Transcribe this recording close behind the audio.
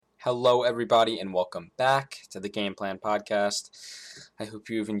Hello, everybody, and welcome back to the Game Plan Podcast. I hope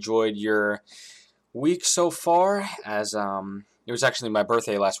you've enjoyed your week so far. As it was actually my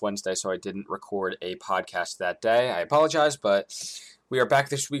birthday last Wednesday, so I didn't record a podcast that day. I apologize, but we are back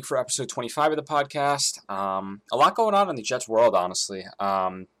this week for episode 25 of the podcast. A lot going on in the Jets world, honestly.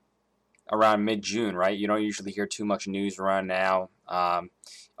 Around mid-June, right? You don't usually hear too much news around now.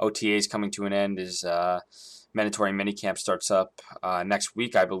 OTAs coming to an end is mandatory minicamp starts up next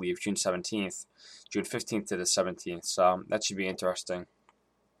week, I believe, June 17th, June 15th to the 17th. So that should be interesting.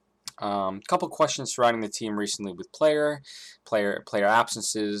 Couple questions surrounding the team recently with player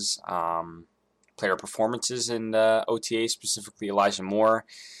absences, player performances in OTA, specifically Elijah Moore.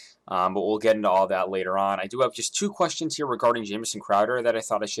 But we'll get into all that later on. I do have just two questions here regarding Jamison Crowder that I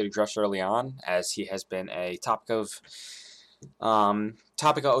thought I should address early on, as he has been a topic of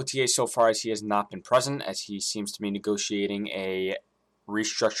OTA so far, as he has not been present, as he seems to be negotiating a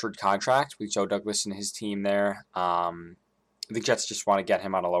restructured contract with Joe Douglas and his team there. The Jets just want to get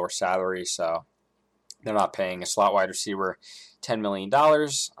him on a lower salary, so they're not paying a slot wide receiver $10 million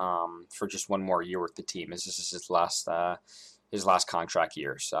for just one more year with the team. This is his last contract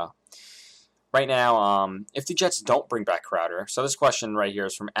year. So right now, if the Jets don't bring back Crowder, so this question right here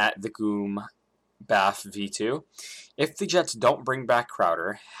is from @thegoombaff_v2. If the Jets don't bring back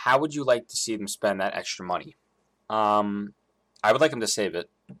Crowder, how would you like to see them spend that extra money? I would like them to save it.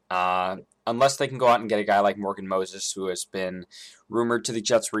 Unless they can go out and get a guy like Morgan Moses, who has been rumored to the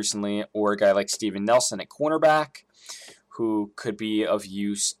Jets recently, or a guy like Steven Nelson at cornerback, who could be of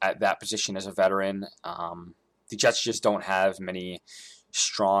use at that position as a veteran. The Jets just don't have many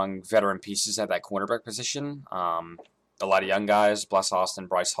strong veteran pieces at that cornerback position. A lot of young guys, Bless Austin,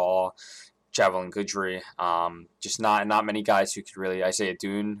 Bryce Hall, Javelin Goodry. Just not many guys who could really. Isaiah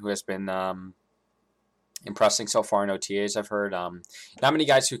Dune, who has been impressing so far in OTAs, I've heard. Not many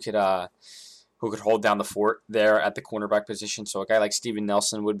guys who could hold down the fort there at the cornerback position. So a guy like Steven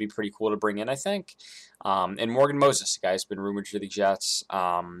Nelson would be pretty cool to bring in, I think. And Morgan Moses, a guy who's been rumored to the Jets.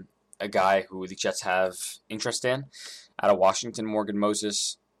 A guy who the Jets have interest in out of Washington, Morgan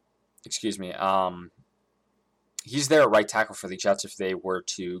Moses. Excuse me. He's there at right tackle for the Jets. If they were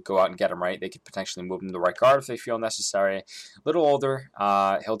to go out and get him, right, they could potentially move him to right guard if they feel necessary. A little older.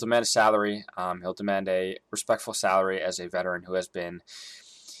 He'll demand a salary. He'll demand a respectful salary as a veteran who has been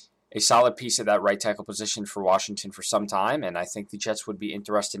a solid piece at that right tackle position for Washington for some time, and I think the Jets would be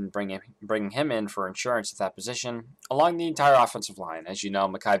interested in bringing him in for insurance at that position, along the entire offensive line. As you know,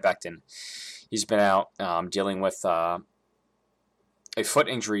 Mekhi Becton, he's been out dealing with a foot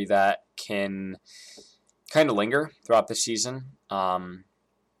injury that can kind of linger throughout the season. We'll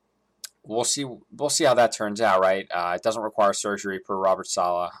see how that turns out, right? It doesn't require surgery per Robert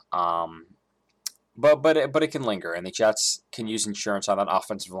Saleh. But it can linger, and the Jets can use insurance on that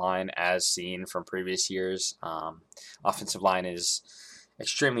offensive line as seen from previous years. Offensive line is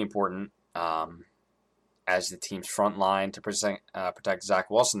extremely important as the team's front line to protect Zach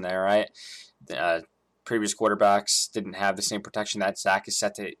Wilson there, right? Previous quarterbacks didn't have the same protection that Zach is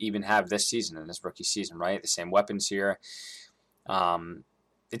set to even have this season, in his rookie season, right? The same weapons here.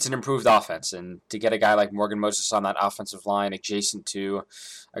 It's an improved offense, and to get a guy like Morgan Moses on that offensive line adjacent to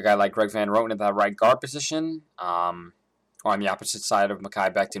a guy like Greg Van Roten at that right guard position, or on the opposite side of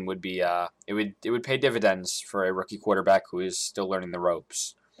Mekhi Becton, would be it would pay dividends for a rookie quarterback who is still learning the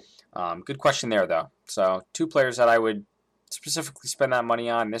ropes. Good question there, though. So two players that I would specifically spend that money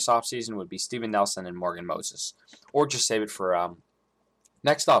on this offseason would be Steven Nelson and Morgan Moses, or just save it for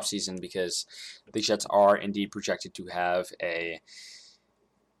next offseason, because the Jets are indeed projected to have a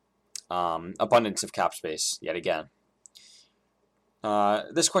abundance of cap space yet again.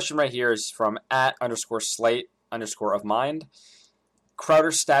 This question right here is from @_slate_of_mind.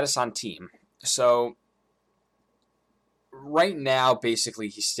 Crowder's status on team. So right now, basically,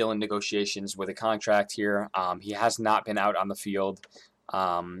 he's still in negotiations with a contract here. He has not been out on the field.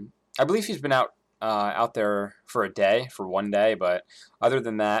 I believe he's been out there for one day, but other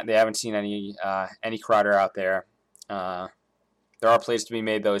than that, they haven't seen any Crowder out there. There are plays to be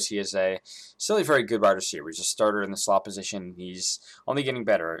made, though, as he is still a very good wide receiver. He's a starter in the slot position. He's only getting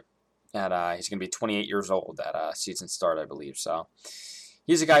better. He's going to be 28 years old at season start, I believe. So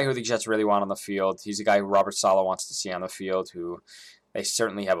he's a guy who the Jets really want on the field. He's a guy who Robert Saleh wants to see on the field, who they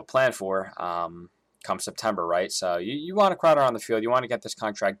certainly have a plan for come September, right? So you want a Crowder on the field. You want to get this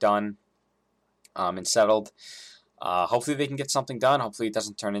contract done and settled. Hopefully they can get something done. Hopefully it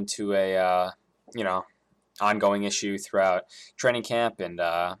doesn't turn into a ongoing issue throughout training camp and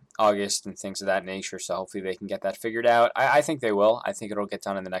August and things of that nature. So hopefully they can get that figured out. I think they will. I think it'll get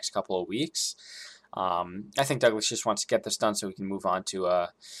done in the next couple of weeks. I think Douglas just wants to get this done so we can move on to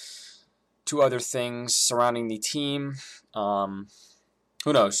other things surrounding the team.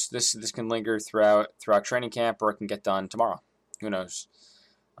 Who knows? This can linger throughout training camp, or it can get done tomorrow. Who knows?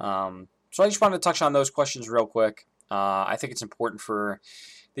 So I just wanted to touch on those questions real quick. I think it's important for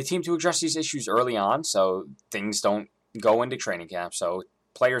the team to address these issues early on so things don't go into training camp, so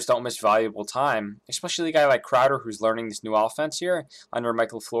players don't miss valuable time, especially a guy like Crowder who's learning this new offense here under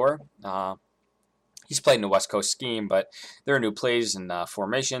Michael LaFleur. He's played in a West Coast scheme, but there are new plays and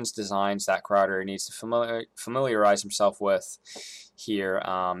formations, designs that Crowder needs to familiarize himself with here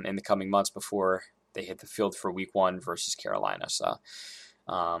in the coming months before they hit the field for Week 1 versus Carolina. So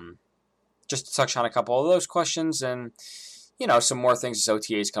just to touch on a couple of those questions and some more things as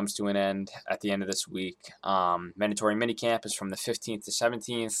OTAs comes to an end at the end of this week. Mandatory minicamp is from the 15th to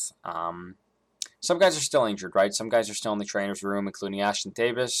 17th. Some guys are still injured, right? Some guys are still in the trainer's room, including Ashton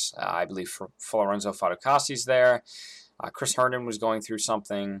Davis. I believe Lorenzo Fatukasi's there. Chris Herndon was going through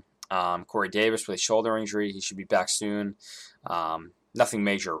something. Corey Davis with a shoulder injury. He should be back soon. Nothing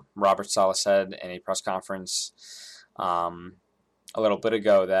major. Robert Saleh said in a press conference a little bit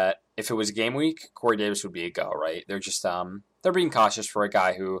ago that if it was game week, Corey Davis would be a go, right? They're just they're being cautious for a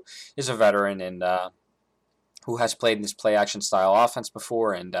guy who is a veteran and who has played in this play-action style offense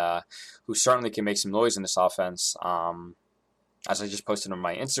before and who certainly can make some noise in this offense. As I just posted on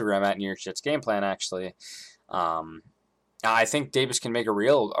my Instagram at New York Jets Game Plan, actually, I think Davis can make a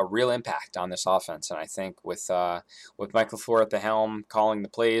real impact on this offense. And I think with Michael LaFleur at the helm calling the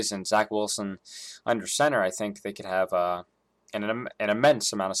plays and Zach Wilson under center, I think they could have an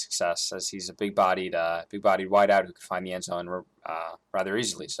immense amount of success as he's a big-bodied wideout who can find the end zone rather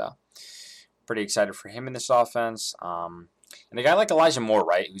easily. So pretty excited for him in this offense. And a guy like Elijah Moore,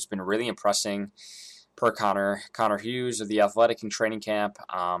 right, who's been really impressing per Connor Hughes of The Athletic in training camp.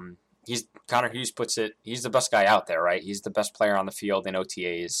 Connor Hughes puts it, he's the best guy out there, right? He's the best player on the field in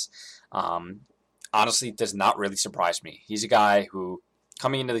OTAs. Honestly, does not really surprise me. He's a guy who,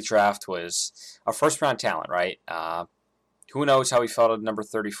 coming into the draft, was a first-round talent, right? Who knows how he felt at number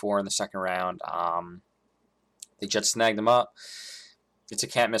 34 in the second round. The Jets snagged him up. It's a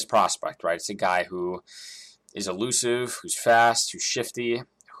can't-miss prospect, right? It's a guy who is elusive, who's fast, who's shifty,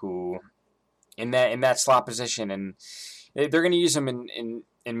 who in that slot position, and they're going to use him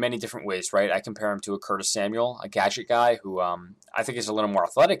in many different ways, right? I compare him to a Curtis Samuel, a gadget guy who I think is a little more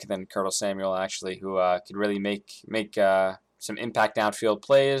athletic than Curtis Samuel, actually, who could really make some impact downfield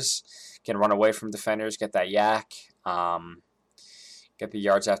plays, can run away from defenders, get that yak, get the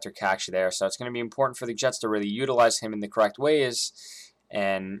yards after catch there. So it's going to be important for the Jets to really utilize him in the correct ways.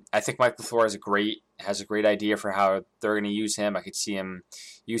 And I think Mike LaFleur has a great idea for how they're going to use him. I could see him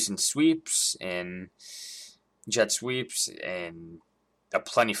using sweeps and jet sweeps and a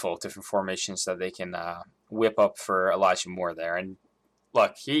plentiful of different formations that they can whip up for Elijah Moore there. And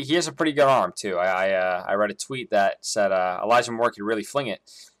look, he has a pretty good arm too. I read a tweet that said Elijah Moore could really fling it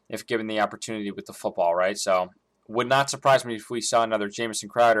if given the opportunity with the football, right? So would not surprise me if we saw another Jamison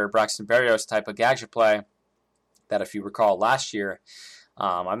Crowder, Braxton Berrios type of gadget play that, if you recall, last year.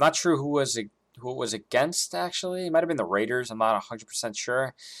 I'm not sure who it was against, actually. It might have been the Raiders. I'm not 100%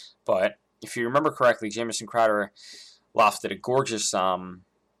 sure. But if you remember correctly, Jamison Crowder lofted a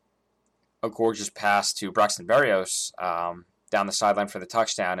gorgeous pass to Braxton Berrios down the sideline for the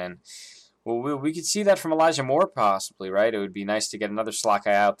touchdown. And we could see that from Elijah Moore possibly, right? It would be nice to get another slot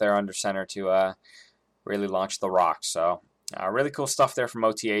guy out there under center to really launch the rock. So really cool stuff there from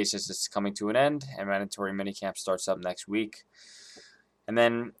OTAs as it's coming to an end. And mandatory minicamp starts up next week. And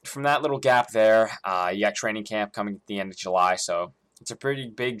then from that little gap there, you got training camp coming at the end of July. So it's a pretty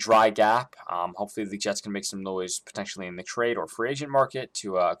big dry gap. Hopefully the Jets can make some noise potentially in the trade or free agent market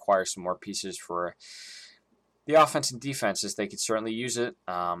to acquire some more pieces for the offense and defense, as they could certainly use it.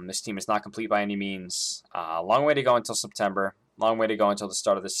 This team is not complete by any means. Long way to go until September. Long way to go until the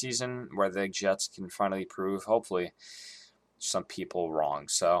start of the season, where the Jets can finally prove, hopefully, some people wrong.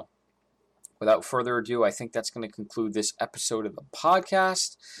 So without further ado, I think that's going to conclude this episode of the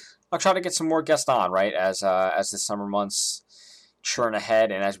podcast. I'll try to get some more guests on, right, as the summer months churn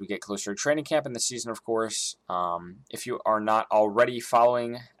ahead and as we get closer to training camp in the season, of course. If you are not already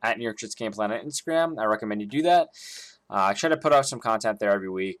following at New York Jets Game Plan on Instagram, I recommend you do that. I try to put out some content there every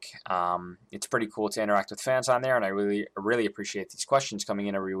week. It's pretty cool to interact with fans on there, and I really appreciate these questions coming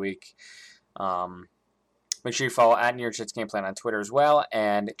in every week. Make sure you follow at New York Jets Game Plan on Twitter as well,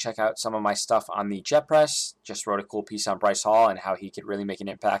 and check out some of my stuff on the Jet Press. Just wrote a cool piece on Bryce Hall and how he could really make an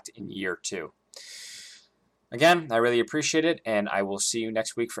impact in year 2. Again, I really appreciate it, and I will see you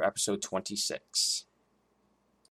next week for episode 26.